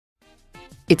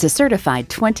It's a certified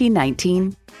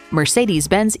 2019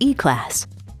 Mercedes-Benz E-Class.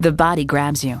 The body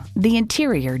grabs you, the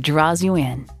interior draws you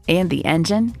in, and the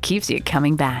engine keeps you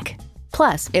coming back.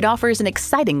 Plus, it offers an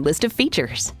exciting list of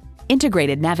features.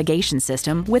 Integrated navigation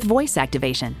system with voice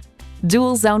activation,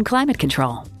 dual zone climate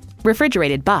control,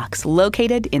 refrigerated box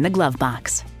located in the glove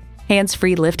box,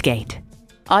 hands-free liftgate,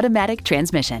 automatic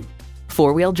transmission,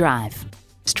 four-wheel drive,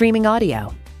 streaming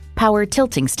audio, power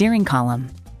tilting steering column,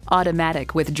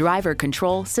 automatic with driver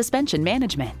control suspension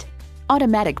management,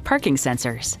 automatic parking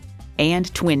sensors,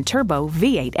 and twin-turbo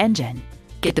V8 engine.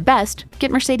 Get the best,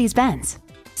 get Mercedes-Benz.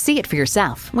 See it for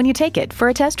yourself when you take it for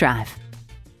a test drive.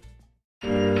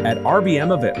 At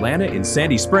RBM of Atlanta in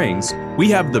Sandy Springs, we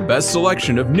have the best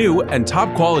selection of new and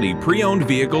top-quality pre-owned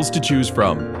vehicles to choose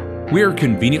from. We are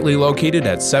conveniently located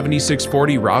at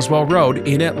 7640 Roswell Road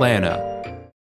in Atlanta.